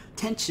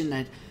tension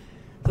that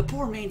the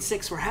poor main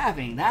six were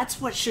having, that's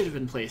what should have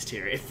been placed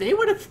here. If they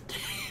would have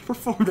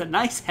performed a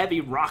nice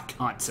heavy rock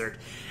concert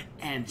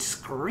and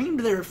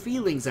screamed their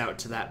feelings out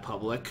to that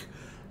public,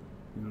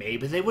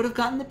 maybe they would have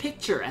gotten the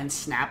picture and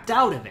snapped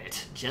out of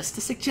it. Just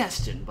a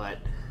suggestion, but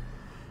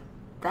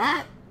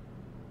that,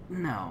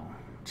 no.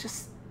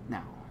 Just,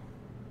 no.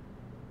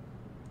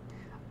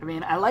 I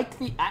mean,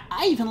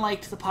 I even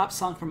liked the pop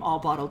song from All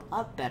Bottled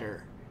Up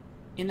better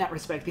in that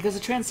respect, because the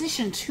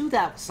transition to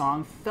that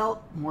song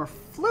felt more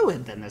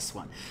fluid than this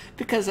one.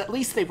 Because at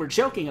least they were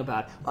joking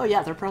about, oh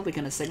yeah, they're probably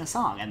going to sing a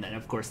song, and then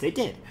of course they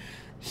did.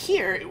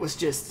 Here, it was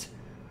just,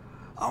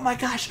 oh my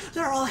gosh,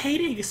 they're all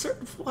hating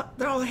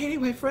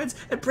my friends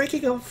and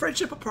breaking a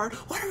friendship apart.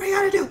 What are we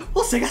gonna do?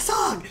 We'll sing a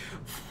song.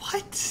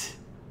 What?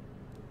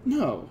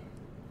 No.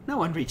 No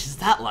one reaches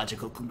that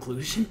logical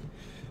conclusion.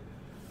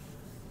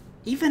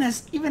 Even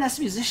as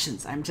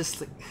musicians, I'm just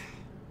like,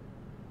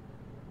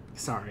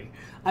 sorry.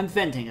 I'm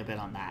venting a bit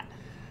on that.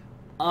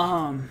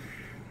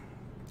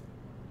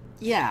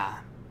 Yeah.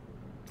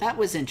 That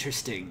was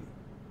interesting.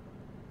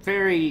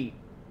 Very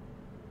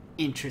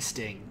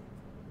interesting.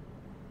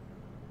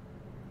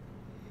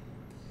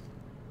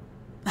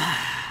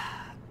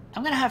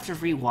 I'm gonna have to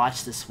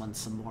rewatch this one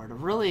some more to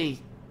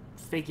really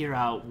figure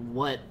out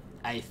what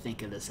I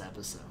think of this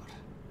episode.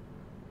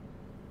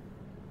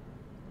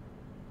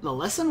 The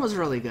lesson was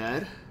really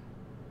good.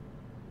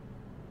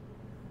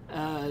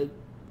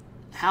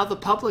 How the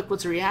public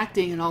was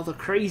reacting and all the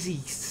crazy,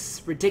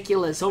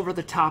 ridiculous,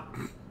 over-the-top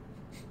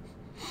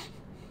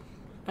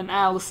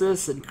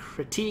analysis and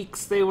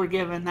critiques they were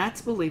given,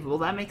 that's believable,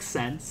 that makes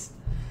sense.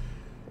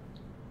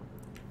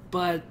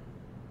 But,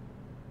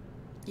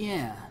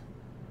 yeah.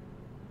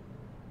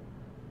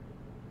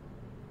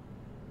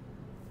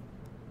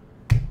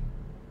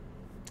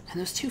 And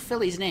those two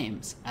fillies'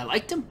 names. I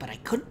liked them, but I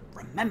couldn't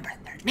remember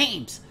their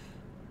names.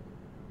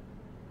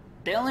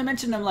 They only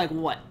mentioned them, like,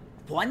 what,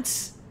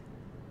 once?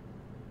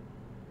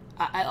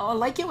 I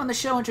like it when the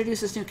show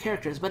introduces new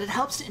characters, but it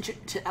helps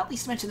to at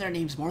least mention their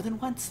names more than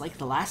once. Like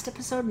the last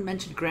episode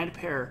mentioned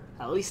Grandpere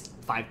at least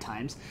 5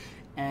 times,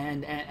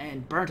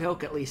 and Burnt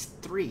Oak at least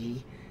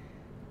 3.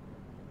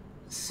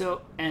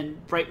 So,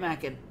 and Bright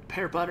Mac and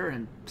Pear Butter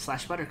and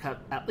 /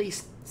 Buttercup at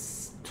least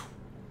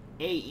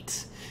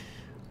 8.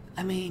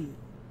 I mean,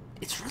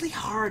 it's really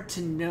hard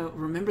to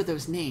remember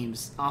those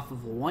names off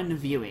of one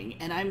viewing,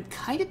 and I'm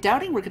kind of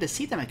doubting we're going to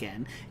see them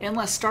again,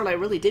 unless Starlight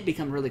really did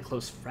become really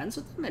close friends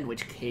with them, in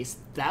which case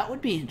that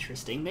would be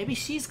interesting. Maybe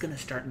she's going to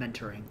start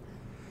mentoring.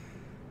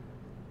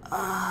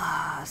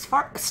 As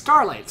far as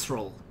Starlight's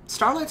role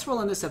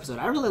in this episode,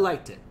 I really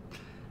liked it.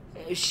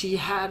 She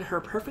had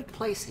her perfect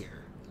place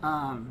here.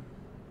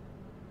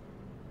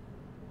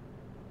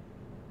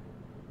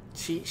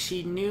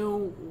 She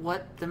knew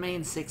what the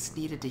main 6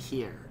 needed to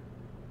hear,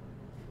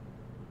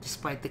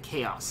 despite the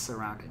chaos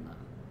surrounding them.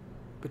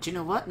 But you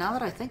know what? Now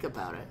that I think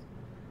about it,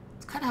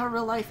 it's kind of how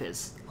real life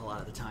is a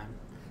lot of the time.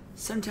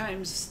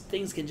 Sometimes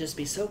things can just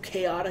be so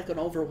chaotic and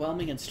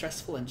overwhelming and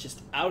stressful and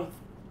just out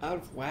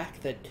of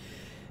whack that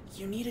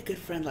you need a good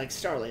friend like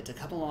Starlight to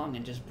come along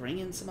and just bring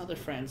in some other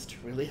friends to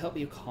really help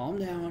you calm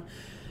down,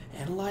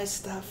 analyze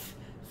stuff,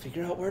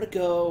 figure out where to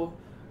go,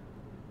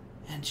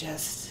 and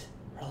just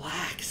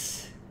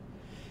relax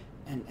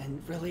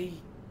and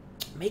really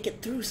make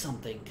it through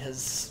something,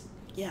 because,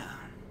 yeah,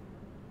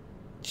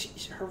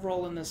 her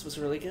role in this was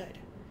really good.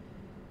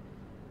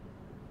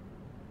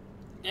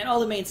 And all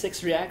the main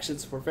 6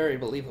 reactions were very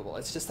believable.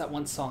 It's just that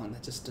one song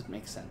that just didn't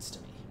make sense to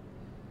me.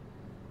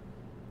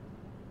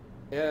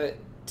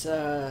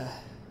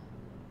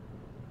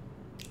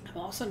 I'm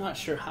also not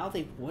sure how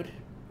they would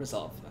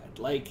resolve that.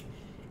 Like,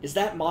 is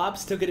that mob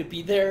still going to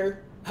be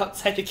there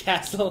outside the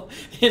castle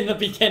in the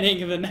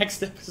beginning of the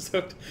next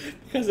episode?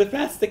 Because if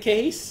that's the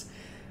case,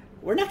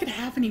 we're not going to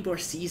have any more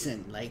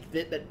season. Like,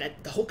 the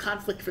whole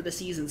conflict for the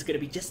season is going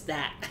to be just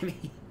that. I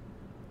mean,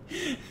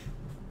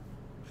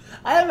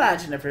 I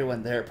imagine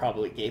everyone there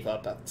probably gave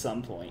up at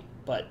some point.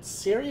 But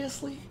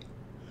seriously?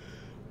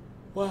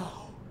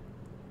 Wow.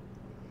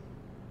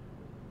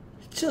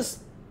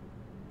 Just,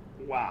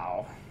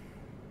 wow.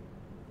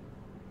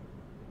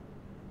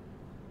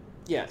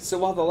 Yeah, so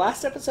while the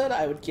last episode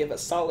I would give a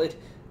solid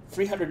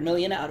 300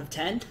 million out of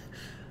 10,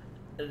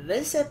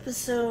 this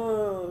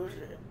episode...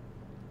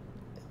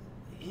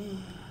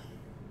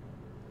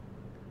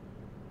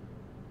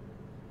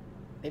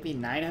 maybe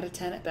 9 out of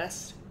 10 at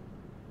best.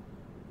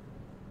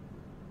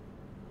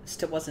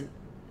 Still wasn't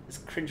as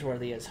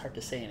cringeworthy as Hard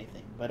to Say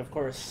Anything, but of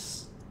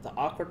course, the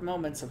awkward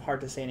moments of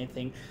Hard to Say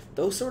Anything,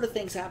 those sort of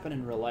things happen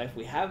in real life.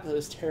 We have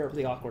those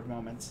terribly awkward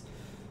moments,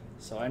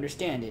 so I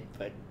understand it,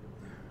 but...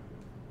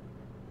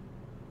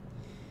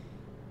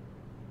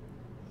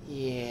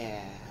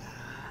 yeah.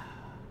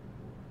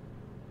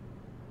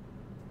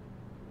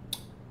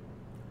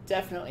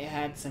 Definitely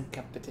had some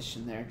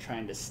competition there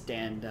trying to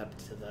stand up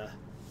to the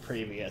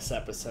previous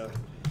episode.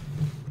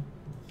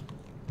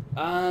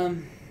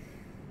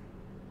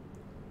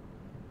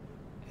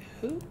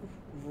 Who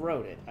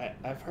wrote it?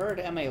 I've heard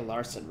M.A.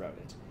 Larson wrote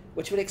it,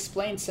 which would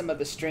explain some of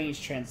the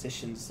strange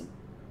transitions and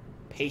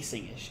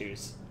pacing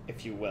issues,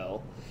 if you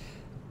will.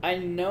 I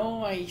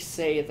know I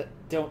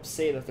don't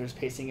say that there's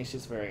pacing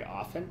issues very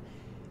often,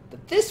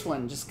 but this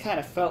one just kind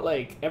of felt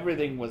like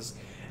everything was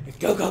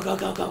go, go, go,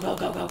 go, go, go,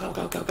 go, go, go,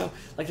 go, go, go.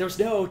 Like there was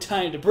no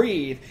time to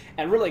breathe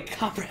and really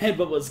comprehend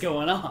what was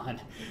going on.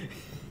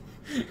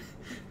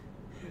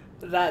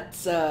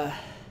 That's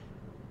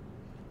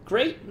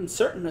great in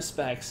certain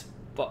respects,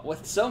 but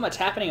with so much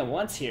happening at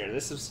once here,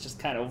 this was just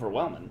kind of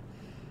overwhelming.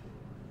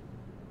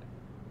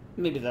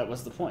 Maybe that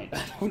was the point.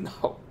 I don't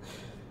know.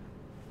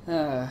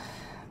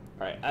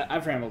 Alright,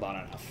 I've rambled on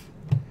enough.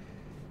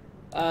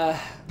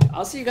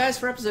 I'll see you guys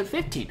for episode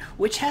 15,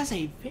 which has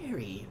a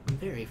very,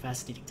 very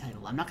fascinating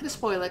title. I'm not going to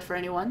spoil it for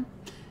anyone,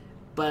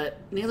 but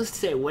needless to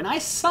say, when I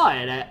saw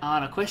it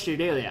on Equestria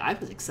Daily, I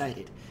was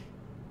excited.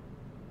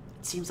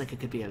 It seems like it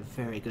could be a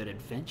very good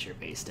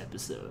adventure-based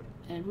episode,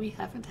 and we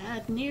haven't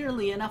had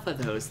nearly enough of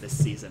those this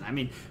season. I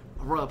mean,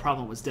 Royal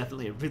Problem was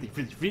definitely a really,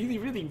 really, really,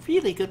 really,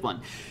 really good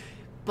one.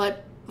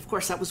 But, of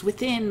course, that was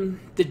within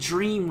the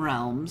dream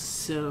realms,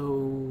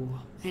 so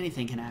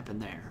anything can happen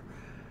there.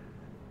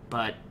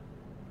 But,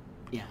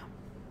 yeah.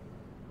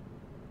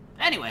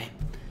 Anyway,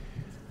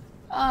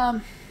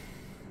 I'd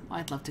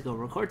love to go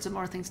record some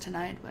more things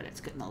tonight, but it's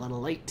getting a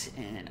little late,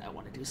 and I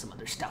want to do some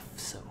other stuff,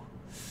 so...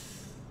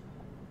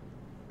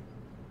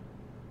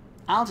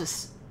 I'll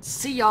just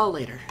see y'all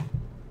later.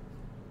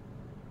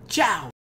 Ciao!